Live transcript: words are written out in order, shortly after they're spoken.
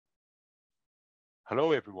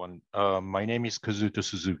Hello, everyone. My name is Kazuto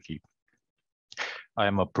Suzuki. I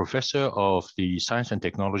am a professor of the Science and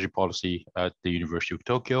Technology Policy at the University of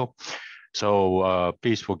Tokyo. So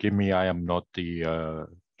please forgive me, I am not the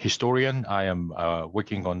historian. I am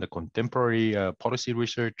working on the contemporary policy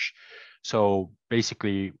research. So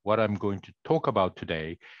basically, what I'm going to talk about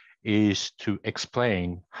today is to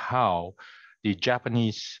explain how the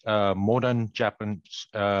Japanese, modern Japanese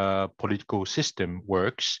political system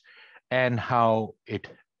works and how it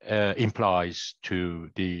implies to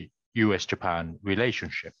the US-Japan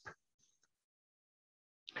relationship.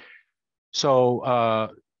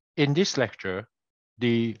 So in this lecture,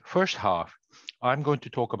 the first half, I'm going to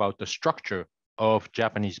talk about the structure of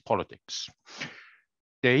Japanese politics.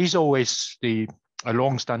 There is always a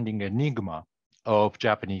long-standing enigma of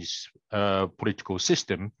Japanese political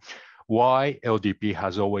system, why LDP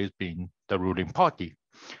has always been the ruling party,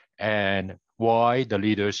 and why the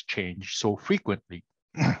leaders change so frequently.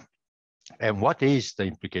 And what is the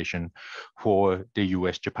implication for the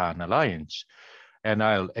US-Japan alliance? And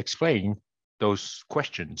I'll explain those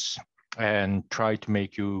questions and try to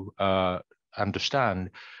make you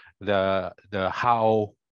understand the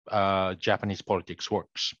how Japanese politics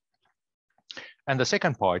works. And the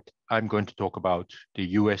second part, I'm going to talk about the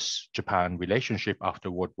US-Japan relationship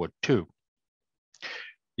after World War II.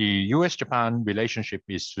 The US-Japan relationship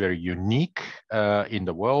is very unique in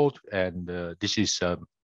the world, and this is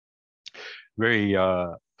very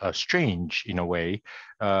strange, in a way,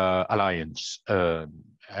 alliance.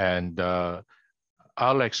 And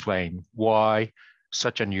I'll explain why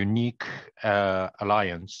such a unique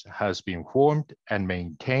alliance has been formed and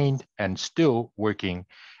maintained and still working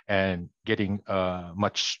and getting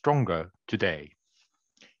much stronger today.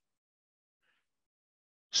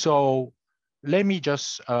 So let me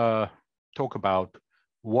just talk about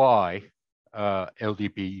why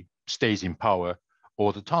LDP stays in power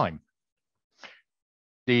all the time.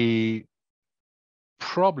 The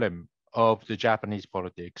problem of the Japanese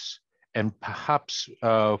politics, and perhaps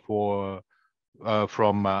from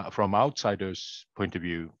outsiders' point of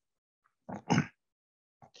view,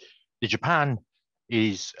 the Japan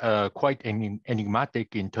is quite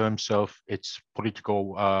enigmatic in terms of its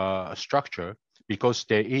political structure because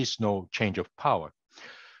there is no change of power.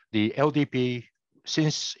 The LDP,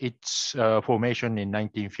 since its formation in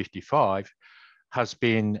 1955, has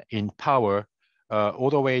been in power all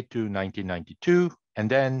the way to 1992, and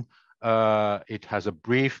then it has a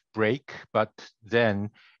brief break, but then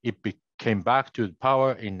it came back to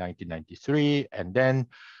power in 1993, and then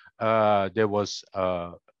there was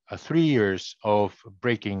 3 years of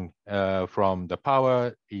breaking from the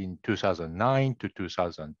power in 2009 to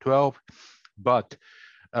 2012, but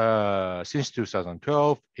since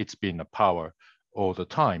 2012, it's been a power all the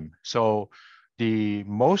time. So the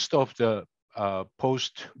most of the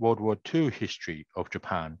post-World War II history of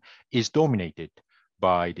Japan is dominated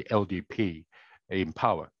by the LDP in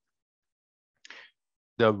power.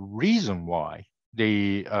 The reason why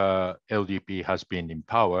the LDP has been in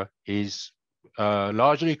power is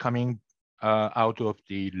largely coming out of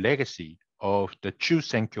the legacy of the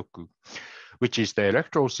Chusenkyoku, which is the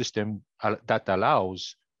electoral system that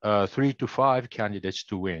allows 3 to 5 candidates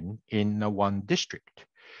to win in one district.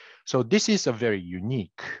 So this is a very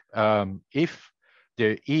unique. If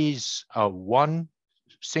there is one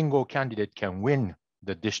single candidate can win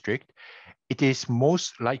the district, it is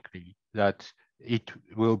most likely that it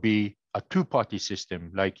will be a two-party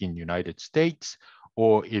system like in United States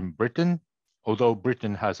or in Britain, although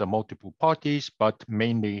Britain has multiple parties, but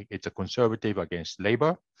mainly it's a conservative against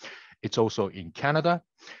Labour. It's also in Canada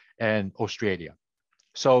and Australia.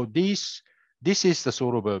 So this is the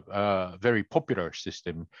sort of a very popular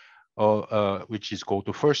system, which is called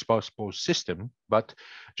the first past post system, but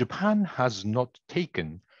Japan has not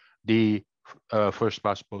taken the first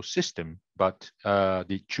past post system, but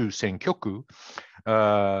the Chusenkyoku,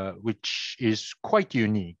 which is quite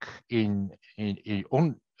unique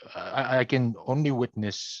I can only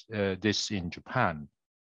witness this in Japan.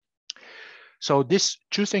 So this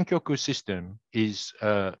Chusenkyoku system is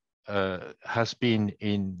has been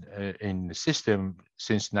in the system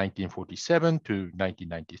since 1947 to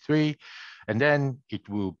 1993, and then it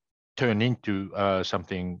will turn into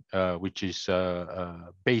something which is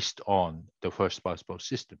based on the first past post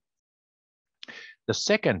system. The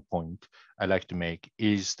second point I like to make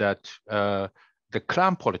is that the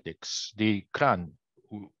clan politics, the clan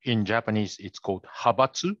in Japanese, it's called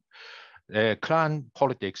habatsu. Clan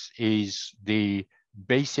politics is the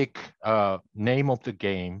basic name of the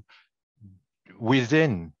game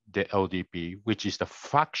within the LDP, which is the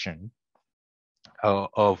faction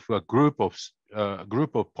of a group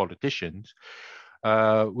of politicians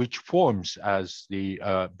which forms as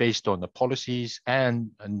the based on the policies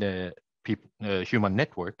and the people, human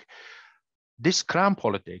network. This clan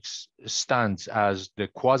politics stands as the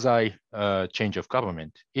quasi change of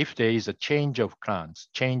government. If there is a change of clans,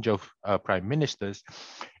 change of prime ministers,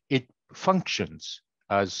 it functions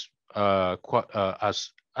as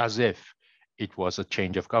if it was a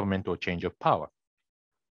change of government or change of power.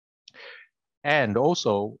 And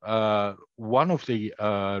also, one of the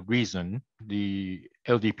reason the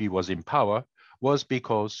LDP was in power was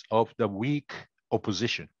because of the weak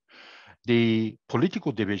opposition. The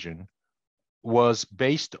political division was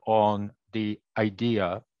based on the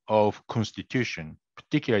idea of constitution,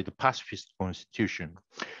 particularly the pacifist constitution,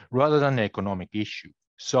 rather than an economic issue.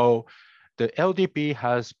 So the LDP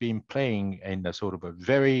has been playing in a sort of a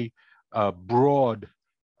very broad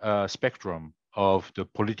spectrum of the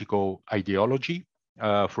political ideology,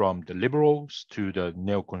 from the liberals to the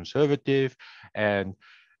neoconservative,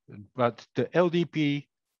 but the LDP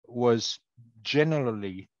was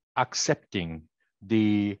generally accepting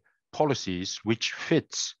the policies which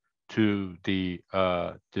fits to the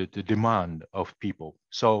demand of people.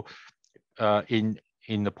 So in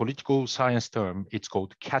the political science term, it's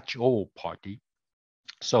called catch-all party.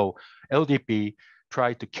 So LDP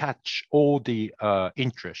tried to catch all the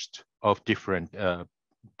interest of different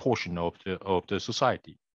portion of the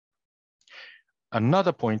society.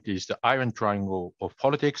 Another point is the iron triangle of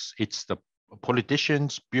politics. It's the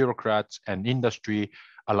politicians, bureaucrats, and industry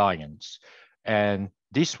alliance. And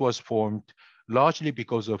this was formed largely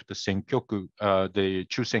because of the senkyoku, the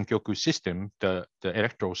Chusenkyoku system, the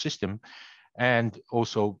electoral system, and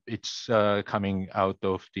also it's coming out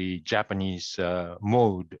of the Japanese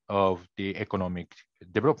mode of the economic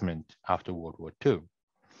development after World War II.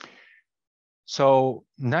 So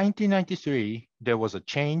 1993, there was a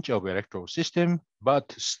change of electoral system,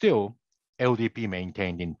 but still LDP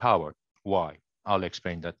maintained in power. Why? I'll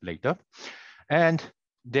explain that later. And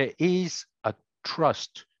there is a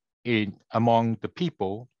trust among the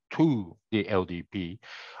people to the LDP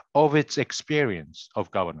of its experience of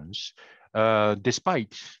governance,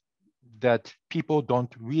 despite that people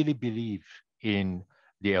don't really believe in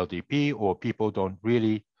the LDP or people don't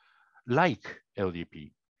really like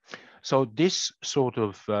LDP. So this sort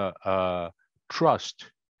of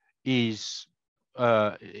trust is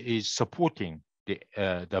supporting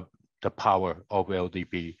the power of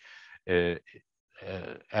LDP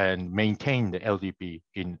and maintain the LDP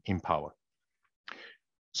in power.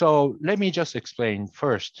 So let me just explain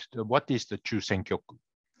first what is the Chusenkyoku.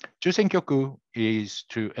 Chusenkyoku is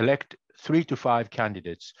to elect 3 to 5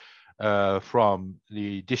 candidates from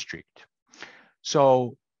the district.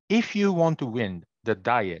 So if you want to win the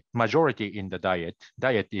diet, majority in the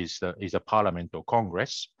diet is a parliament or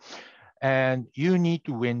congress, and you need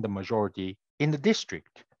to win the majority in the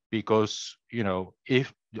district, because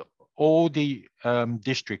if all the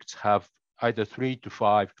districts have either 3 to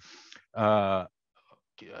 5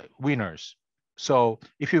 winners. So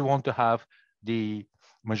if you want to have the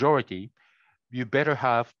majority, you better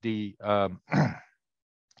have the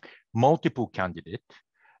multiple candidate.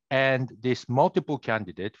 And this multiple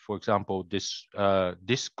candidate, for example, this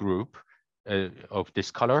group of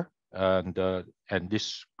this color and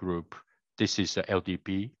this group, this is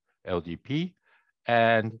LDP,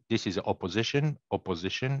 and this is opposition,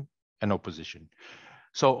 and opposition.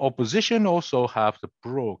 So opposition also have the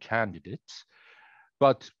pro candidates,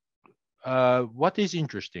 but what is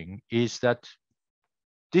interesting is that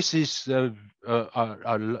this is a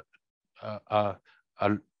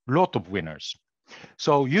lot of winners.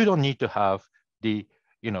 So you don't need to have the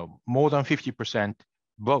more than 50%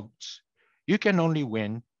 votes. You can only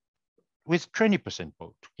win with 20%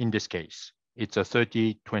 vote. In this case, it's a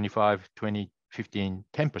 30, 25, 20, 15,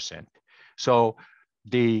 10%. So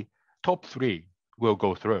the top 3 will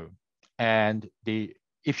go through. And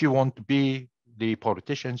if you want to be the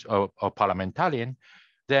politicians or parliamentarian,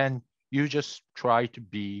 then you just try to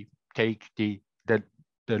take the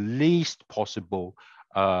least possible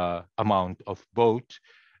amount of vote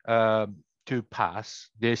to pass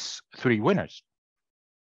these 3 winners.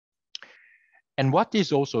 And what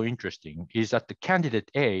is also interesting is that the candidate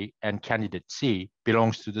A and candidate C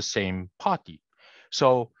belongs to the same party.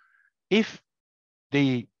 So if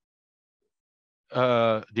the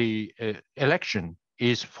election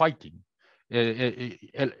is fighting,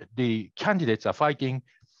 the candidates are fighting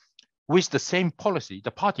with the same policy,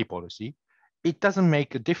 the party policy, it doesn't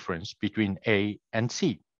make a difference between A and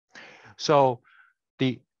C. So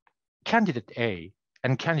the candidate A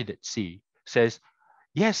and candidate C says,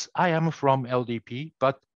 yes, I am from LDP,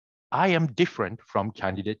 but I am different from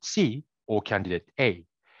candidate C or candidate A.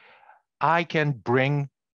 I can bring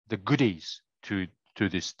the goodies to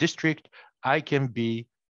this district. I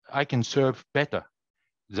can serve better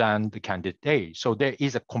than the candidate A. So there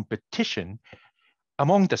is a competition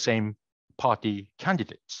among the same party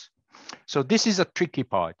candidates. So this is a tricky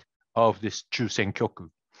part of this Chusenkyoku.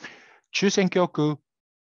 Chusenkyoku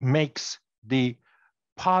makes the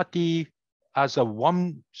party as a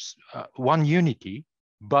one unity,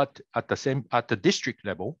 but at the district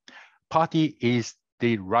level, party is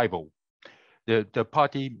the rival.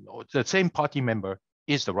 The same party member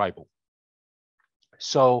is the rival.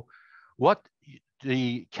 So what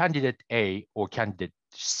the candidate A or candidate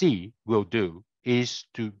C will do is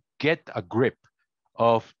to get a grip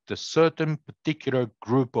of the certain particular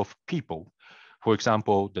group of people. For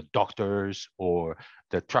example, the doctors or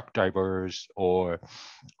the truck drivers or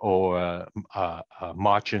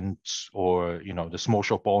merchants or the small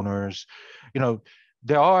shop owners.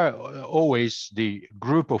 There are always the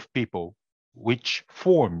group of people which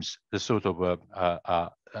forms the sort of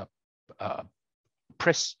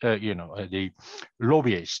press, the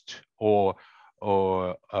lobbyist or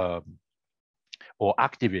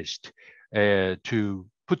activist to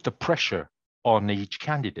put the pressure on each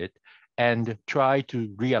candidate and try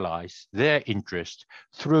to realize their interest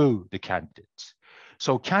through the candidates.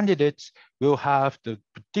 So candidates will have the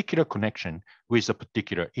particular connection with a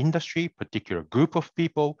particular industry, particular group of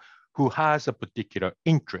people who has a particular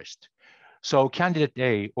interest. So candidate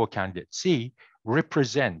A or candidate C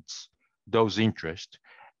represents those interests,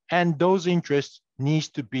 and those interests needs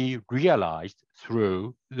to be realized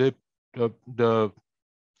through the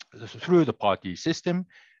party system,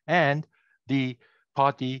 and the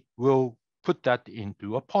party will put that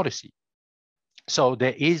into a policy. So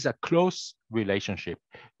there is a close relationship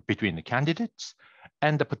between the candidates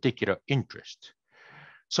and the particular interest.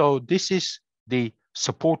 So this is the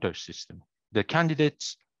supporter system, the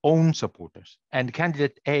candidates' own supporters, and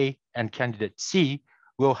candidate A and candidate C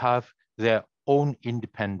will have their own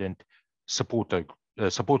independent supporter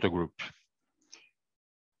group.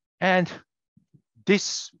 And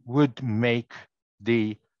this would make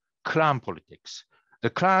the clan politics. The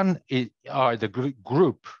clan are the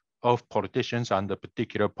group of politicians and the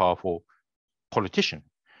particular powerful politician.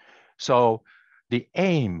 So the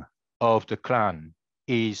aim of the clan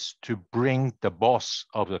is to bring the boss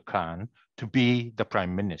of the clan to be the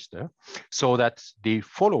prime minister, so that the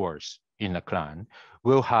followers in the clan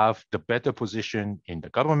will have the better position in the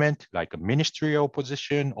government, like a ministerial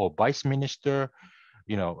position or vice minister,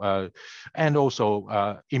 and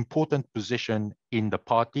also important position in the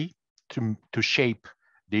party to shape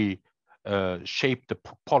the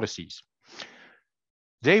policies.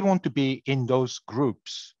 They want to be in those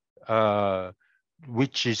groups,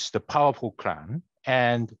 which is the powerful clan,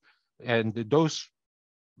 and those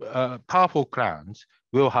powerful clans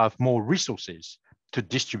will have more resources to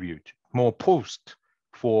distribute, more posts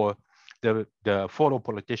for the fellow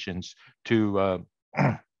politicians to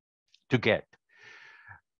get.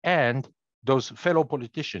 And those fellow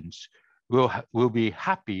politicians will be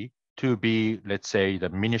happy to be, let's say, the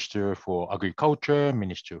minister for agriculture,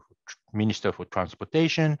 minister for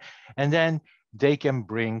transportation, and then they can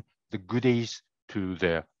bring the goodies to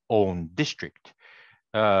their own district.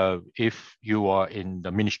 If you are in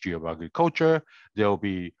the Ministry of Agriculture, there will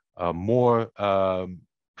be more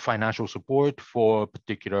financial support for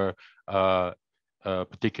particular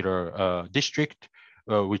district,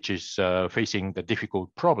 which is facing the difficult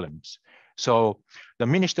problems. So the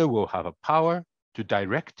minister will have a power to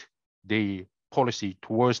direct the policy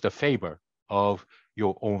towards the favor of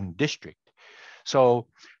your own district. So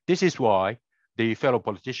this is why the fellow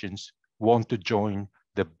politicians want to join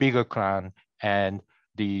the bigger clan and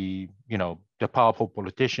the powerful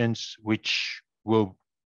politicians, which will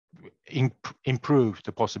improve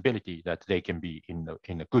the possibility that they can be in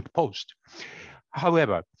a good post.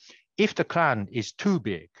 However, if the clan is too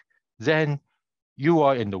big, then you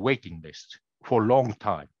are in the waiting list for a long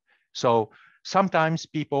time. So sometimes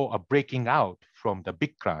people are breaking out from the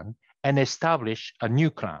big clan and establish a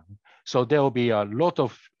new clan. So there will be a lot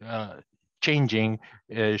of changing,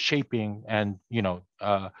 shaping, and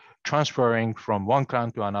transferring from one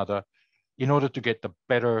clan to another in order to get the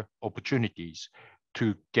better opportunities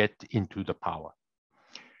to get into the power.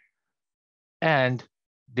 And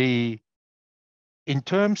in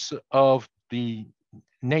terms of the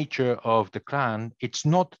nature of the clan, it's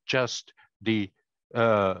not just the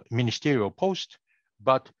ministerial post,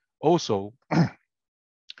 but also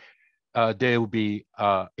there will be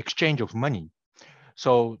exchange of money.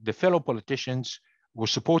 So the fellow politicians were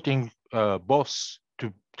supporting boss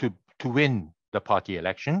to win the party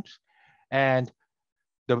elections, and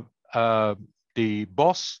the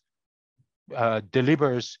boss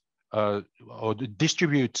delivers or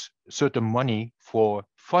distributes certain money for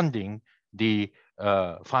funding the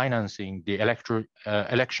financing the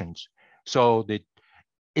elections. So that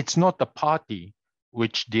it's not the party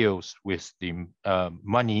which deals with the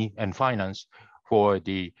money and finance for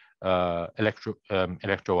the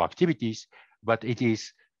electoral activities, but it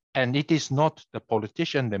is not the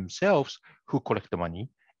politician themselves who collect the money.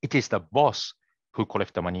 It is the boss who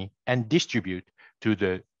collect the money and distribute to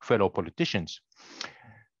the fellow politicians.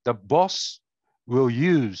 The boss will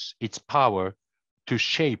use its power to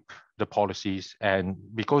shape the policies, and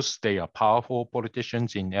because they are powerful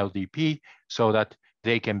politicians in LDP, so that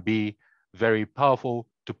they can be very powerful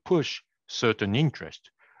to push certain interest.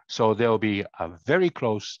 So there will be a very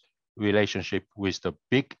close relationship with the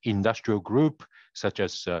big industrial group, such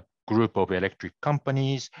as a group of electric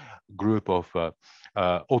companies, group of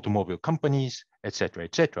automobile companies, etc.,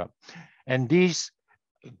 etc. And these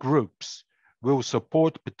groups will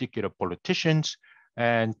support particular politicians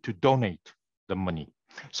and to donate the money.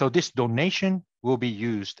 So this donation will be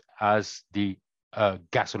used as the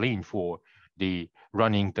gasoline for the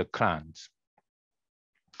running the clans.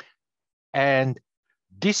 And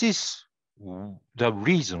this is the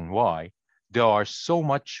reason why there are so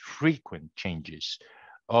much frequent changes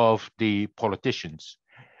of the politicians.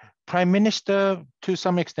 Prime Minister, to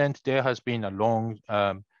some extent, there has been a long,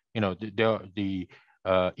 the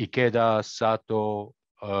Ikeda, Sato,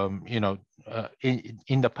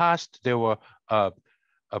 in the past, there were a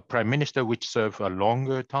prime minister which served a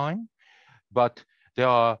longer time, but there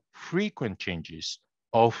are frequent changes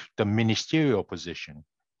of the ministerial position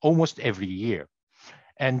almost every year.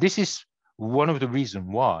 And this is one of the reasons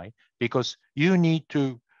why, because you need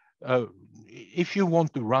to, if you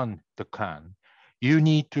want to run the clan, you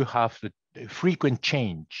need to have the frequent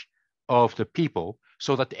change of the people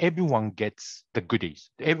so that everyone gets the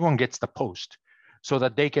goodies, everyone gets the post, so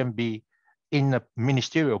that they can be in a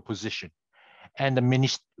ministerial position. And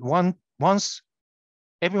once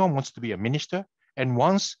everyone wants to be a minister, and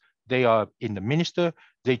once they are in the minister,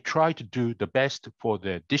 they try to do the best for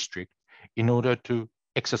their district in order to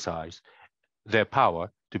exercise their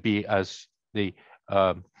power to be as the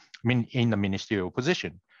in the ministerial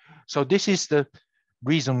position. So this is the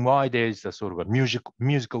reason why there is a sort of a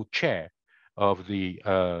musical chair of the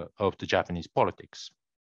Japanese politics.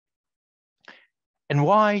 And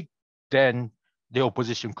why then the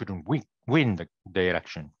opposition couldn't win the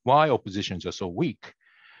election? Why oppositions are so weak?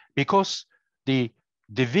 Because the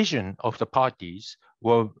division of the parties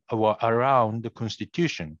were around the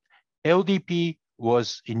constitution. LDP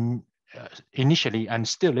was initially and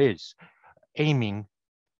still is aiming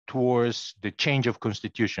towards the change of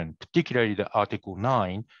constitution, particularly the Article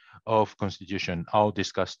 9 of constitution. I'll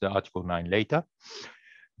discuss the Article 9 later.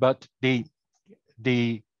 But the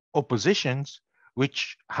oppositions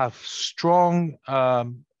which have strong,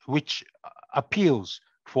 which appeals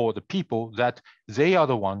for the people that they are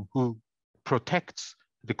the one who protects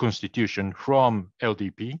the constitution from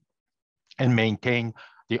LDP and maintain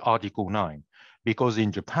the Article 9. Because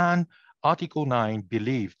in Japan, Article 9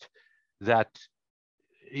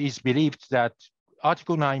 is believed that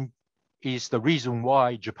Article 9 is the reason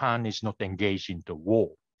why Japan is not engaged in the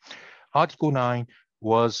war. Article 9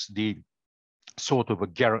 was the sort of a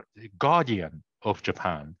guardian of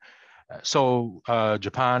Japan. So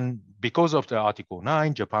Japan, because of the Article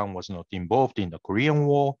 9, Japan was not involved in the Korean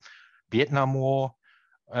War, Vietnam War,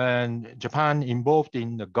 and Japan involved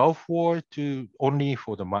in the Gulf War only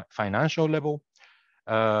for the financial level.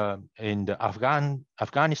 In the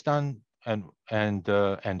Afghanistan and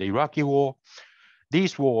the Iraqi War,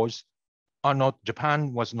 these wars are not,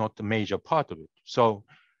 Japan was not the major part of it. So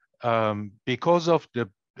because of the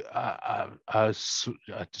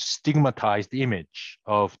stigmatized image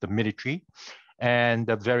of the military and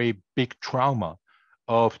the very big trauma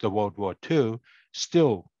of the World War II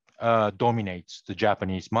still dominates the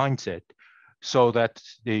Japanese mindset, so that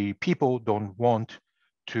the people don't want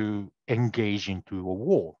to engage into a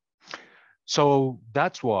war. So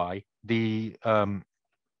that's why the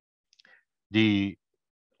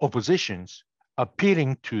oppositions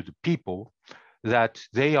appealing to the people that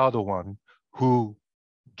they are the one who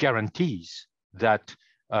guarantees that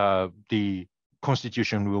the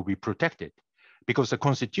constitution will be protected, because the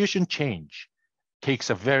constitution change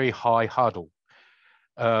takes a very high hurdle.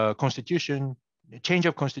 Change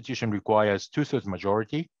of constitution requires 2/3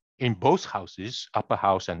 majority in both houses, upper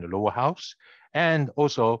house and the lower house, and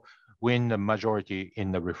also win the majority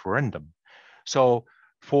in the referendum. So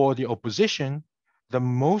for the opposition, the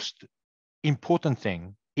most important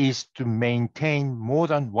thing is to maintain more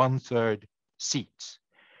than 1/3 seats.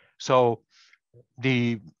 So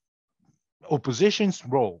opposition's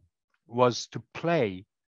role was to play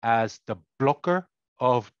as the blocker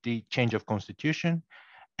of the change of constitution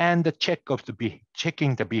and the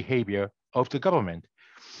checking the behavior of the government.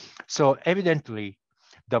 So evidently,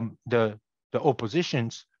 the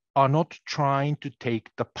oppositions are not trying to take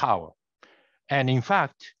the power. And in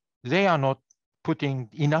fact, they are not putting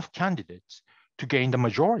enough candidates to gain the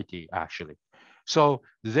majority, actually. So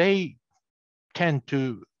they tend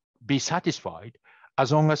to be satisfied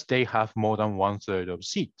as long as they have more than 1/3 of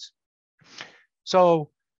seats.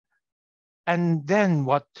 So, and then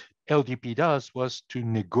what LDP does was to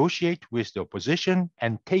negotiate with the opposition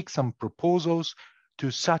and take some proposals to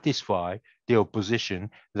satisfy the opposition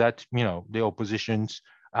that, the oppositions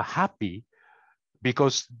are happy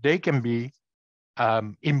because they can be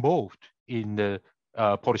involved in the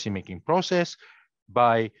policymaking process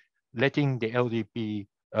by letting the LDP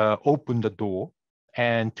open the door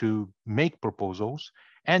and to make proposals,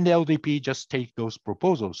 and the LDP just take those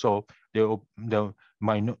proposals. So the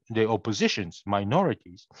opposition's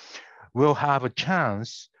minorities will have a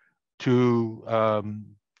chance to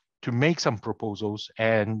make some proposals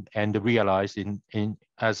and realize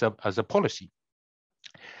as a policy.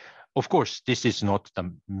 Of course, this is not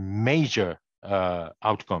the major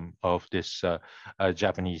outcome of this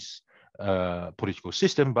Japanese political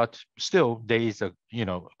system, but still there is a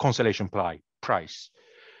consolation prize.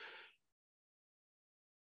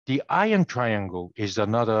 The Iron Triangle is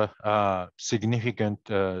another significant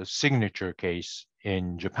signature case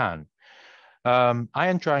in Japan.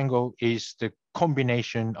 Iron Triangle is the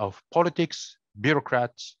combination of politics,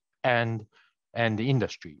 bureaucrats, and the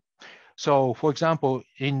industry. So, for example,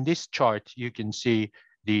 in this chart, you can see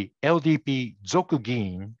the LDP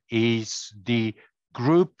Zokugin is the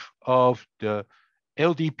group of the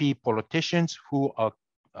LDP politicians who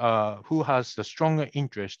has the stronger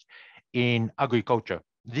interest in agriculture.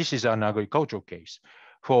 This is an agricultural case.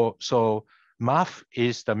 So MAF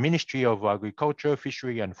is the Ministry of Agriculture,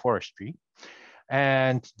 Fishery, and Forestry,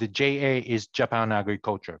 and the JA is Japan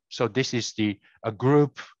Agriculture. So this is a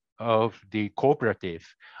group of the cooperative.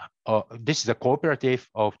 This is a cooperative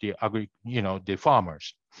of the the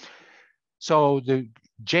farmers. So the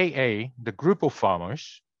JA, the group of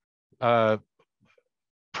farmers,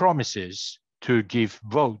 promises to give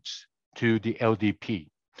votes to the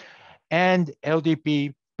LDP. And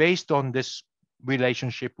LDP, based on this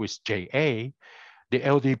relationship with JA, the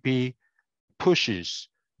LDP pushes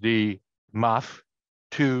the MAF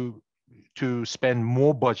to spend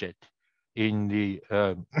more budget in the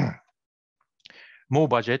more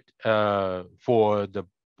budget for the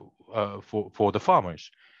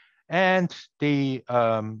farmers, and the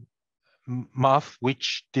MAF,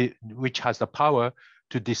 which has the power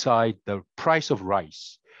to decide the price of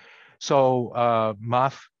rice. So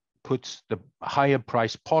MAF puts the higher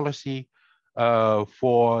price policy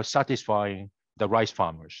for satisfying the rice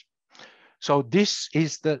farmers. So this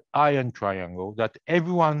is the Iron Triangle that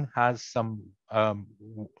everyone has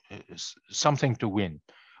something to win.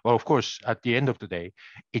 Well, of course, at the end of the day,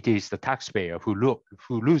 it is the taxpayer who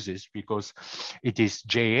loses, because it is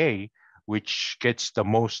JA which gets the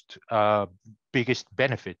most biggest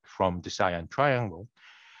benefit from this Iron Triangle,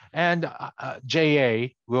 and JA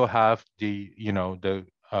will have the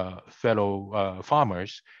fellow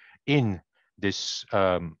farmers in this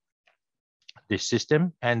this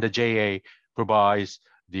system, and the JA provides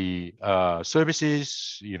the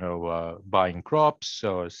services, buying crops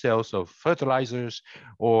or sales of fertilizers,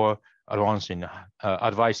 or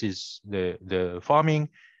advises the farming.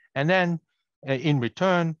 And then in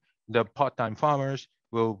return, the part-time farmers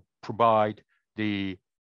will provide the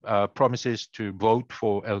promises to vote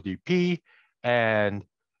for LDP and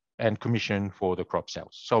commission for the crop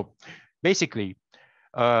sales. So basically,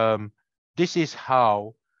 this is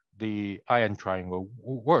how the Iron Triangle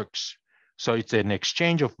works. So it's an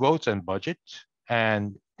exchange of votes and budget,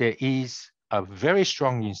 and there is a very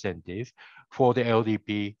strong incentive for the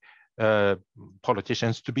LDP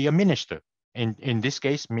politicians to be a minister. In this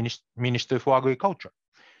case, Minister for Agriculture.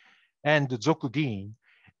 And the Zokugin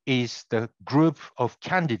is the group of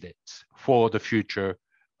candidates for the future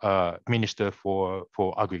Minister for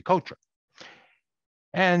Agriculture.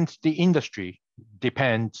 And the industry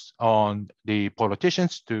depends on the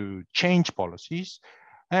politicians to change policies.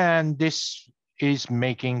 And this is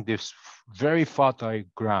making this very fertile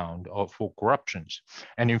ground for corruptions.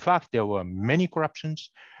 And in fact, there were many corruptions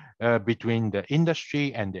between the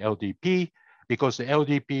industry and the LDP, because the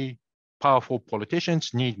LDP powerful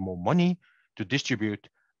politicians need more money to distribute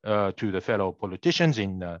to the fellow politicians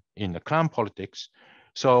in the clan politics.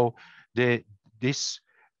 So this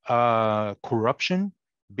corruption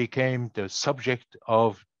became the subject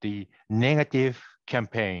of the negative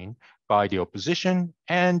campaign by the opposition.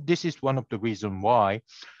 And this is one of the reasons why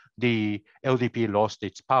the LDP lost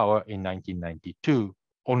its power in 1992,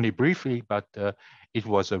 only briefly, but it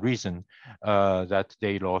was a reason that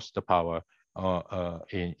they lost the power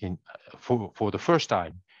for the first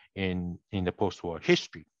time in the post-war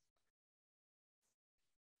history.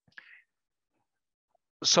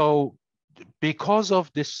 So because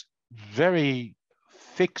of this very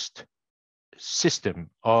fixed system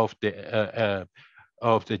of the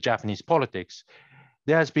Japanese politics,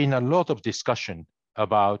 there has been a lot of discussion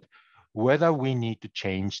about whether we need to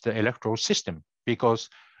change the electoral system, because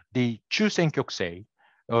the Chusenkyokusei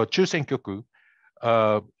or Chusenkyoku,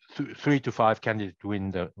 3 to 5 candidates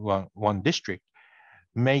win the one district,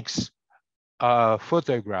 makes a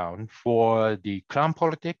fertile ground for the clan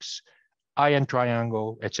politics, iron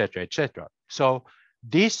triangle, etc., etc. So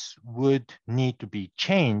this would need to be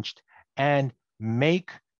changed and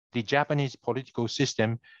make the Japanese political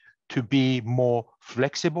system to be more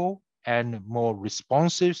flexible and more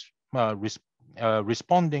responsive,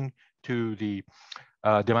 responding to the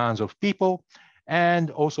demands of people, and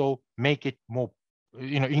also make it more,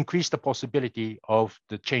 increase the possibility of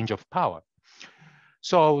the change of power.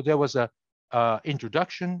 So there was a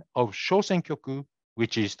introduction of Shosenkyoku,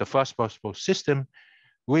 which is the first possible system,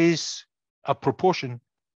 with a proportion,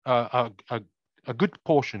 a good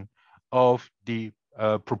portion of the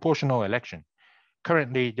proportional election.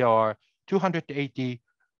 Currently, there are 280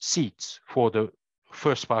 seats for the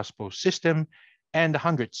first past post system and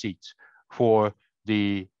 100 seats for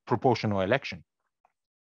the proportional election.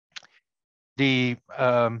 This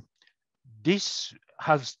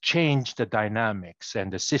has changed the dynamics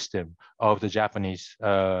and the system of the Japanese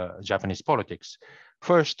politics.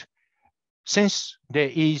 First, since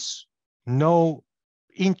there is no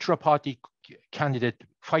intra-party candidate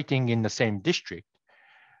fighting in the same district,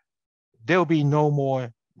 there will be no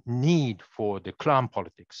more need for the clan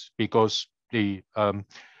politics, because the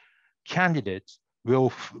candidates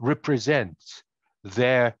will represent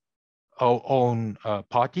their own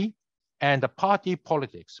party, and the party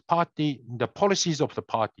politics, the policies of the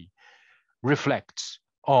party reflects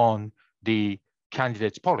on the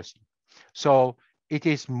candidate's policy. So it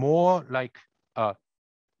is more like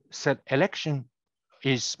election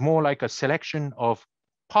is more like a selection of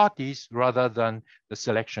parties rather than the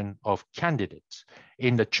selection of candidates.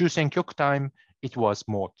 In the Chusenkyoku time, it was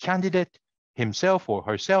more candidate himself or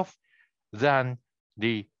herself than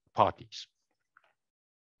the parties.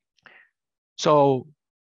 So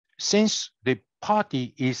since the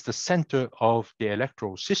party is the center of the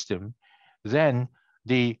electoral system, then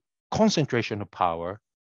the concentration of power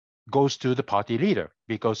goes to the party leader,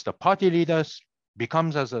 because the party leaders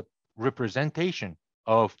becomes as a representation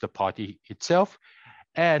of the party itself,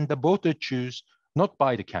 and the voter choose not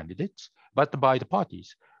by the candidates, but by the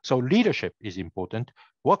parties. So leadership is important.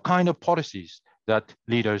 What kind of policies that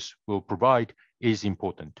leaders will provide is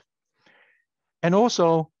important. And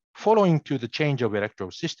also, following to the change of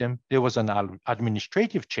electoral system, there was an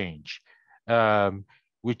administrative change,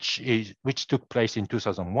 which took place in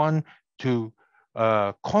 2001 to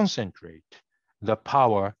concentrate the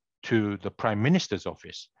power to the prime minister's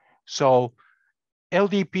office. So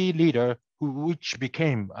LDP leader, which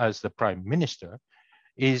became as the prime minister,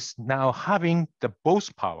 is now having the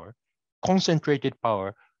both power, concentrated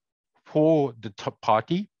power for the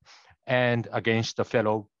party and against the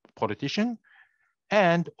fellow politician,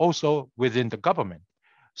 and also within the government.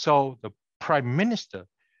 So the prime minister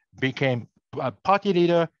became a party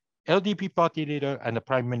leader, LDP party leader, and the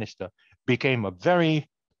prime minister became a very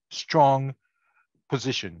strong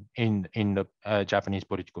position in the Japanese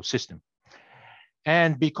political system.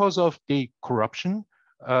 And because of the corruption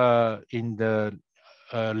in the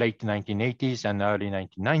late 1980s and early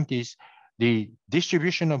 1990s, the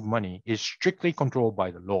distribution of money is strictly controlled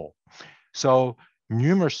by the law. So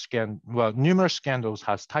numerous scandals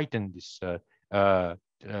has tightened this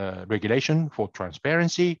regulation for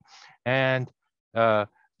transparency, and the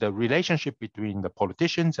relationship between the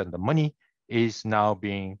politicians and the money is now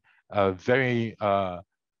being very.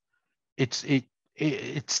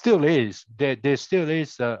 It still is. There still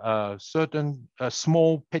is a certain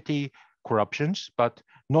small petty corruptions, but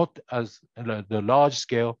not as the large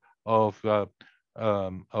scale of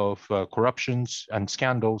corruptions and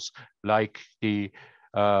scandals like the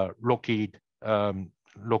Lockheed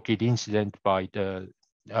incident by the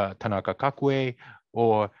Tanaka Kakue,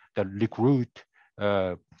 or the Recruit,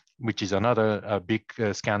 which is another big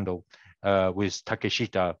scandal with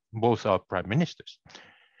Takeshita. Both are prime ministers.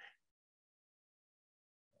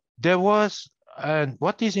 There was And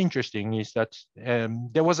what is interesting is that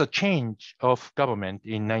there was a change of government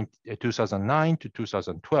in 2009 to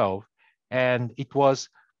 2012, and it was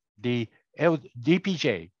the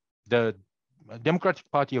DPJ, the Democratic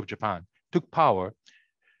Party of Japan, took power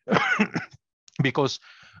because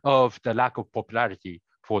of the lack of popularity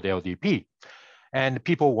for the LDP. And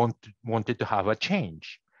people wanted to have a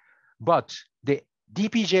change. But the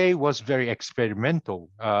DPJ was very experimental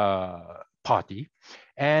party,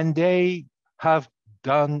 and they have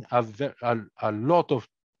done a lot of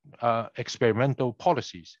experimental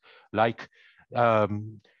policies, like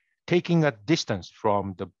taking a distance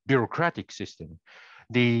from the bureaucratic system.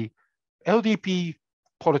 The LDP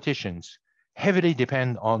politicians heavily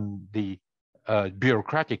depend on the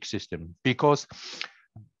bureaucratic system because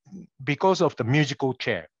of the musical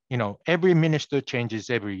chair. Every minister changes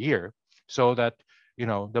every year, so that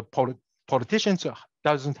the politicians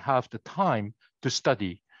doesn't have the time to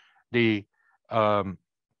study the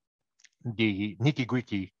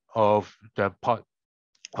nitty-gritty of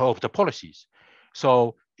the policies.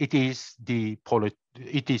 So it is the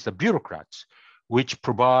bureaucrats which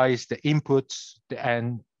provides the inputs,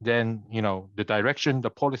 and then the direction, the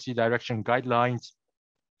policy direction, guidelines,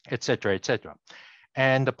 etc., etc.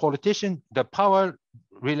 And the power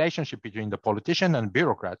relationship between the politician and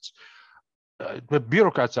bureaucrats, the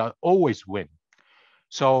bureaucrats are always win.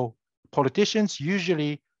 So politicians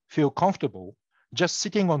usually feel comfortable just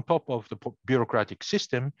sitting on top of the bureaucratic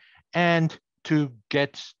system and to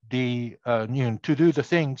get the, to do the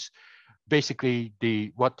things, basically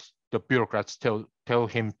what the bureaucrats tell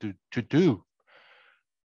him to do.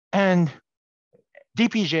 And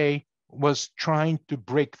DPJ was trying to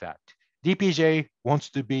break that. DPJ wants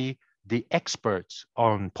to be the experts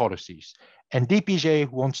on policies, and DPJ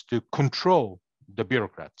wants to control the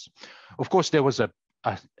bureaucrats. Of course, there was a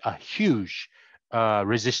huge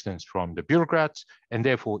resistance from the bureaucrats, and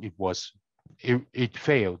therefore it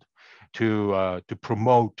failed to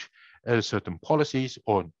promote certain policies,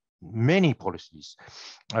 or many policies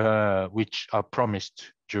which are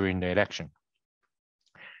promised during the election.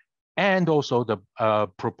 And also the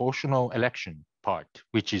proportional election part,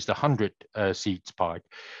 which is the 100 seats part,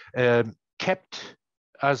 kept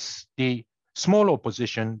as the small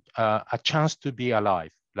opposition a chance to be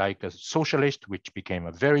alive, like a socialist, which became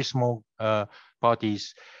a very small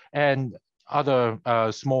parties, and other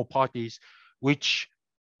small parties which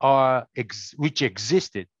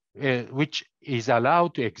existed, which is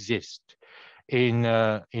allowed to exist in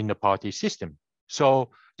the party system. So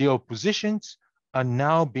the oppositions are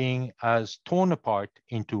now being torn apart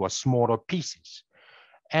into smaller pieces.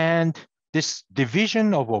 And this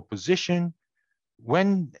division of opposition,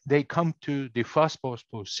 when they come to the first past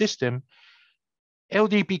system,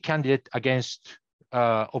 LDP candidate against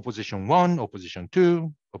opposition 1, opposition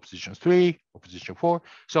 2, opposition 3, opposition 4.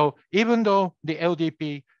 So even though the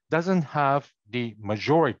LDP doesn't have the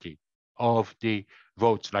majority of the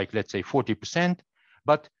votes, like let's say 40%,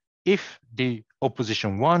 but if the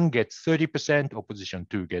opposition 1 gets 30%, opposition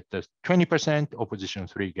 2 gets 20%, opposition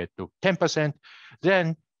 3 gets to 10%,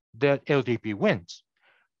 then the LDP wins.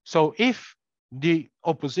 So if the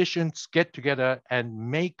oppositions get together and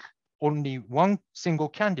make only one single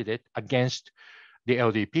candidate against the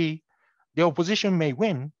LDP, the opposition may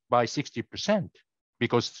win by 60%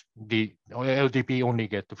 because the LDP only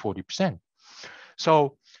get to 40%.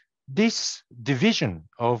 So this division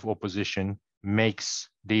of opposition makes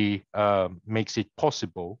it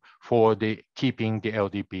possible for keeping the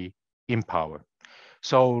LDP in power.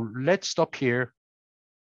 So let's stop here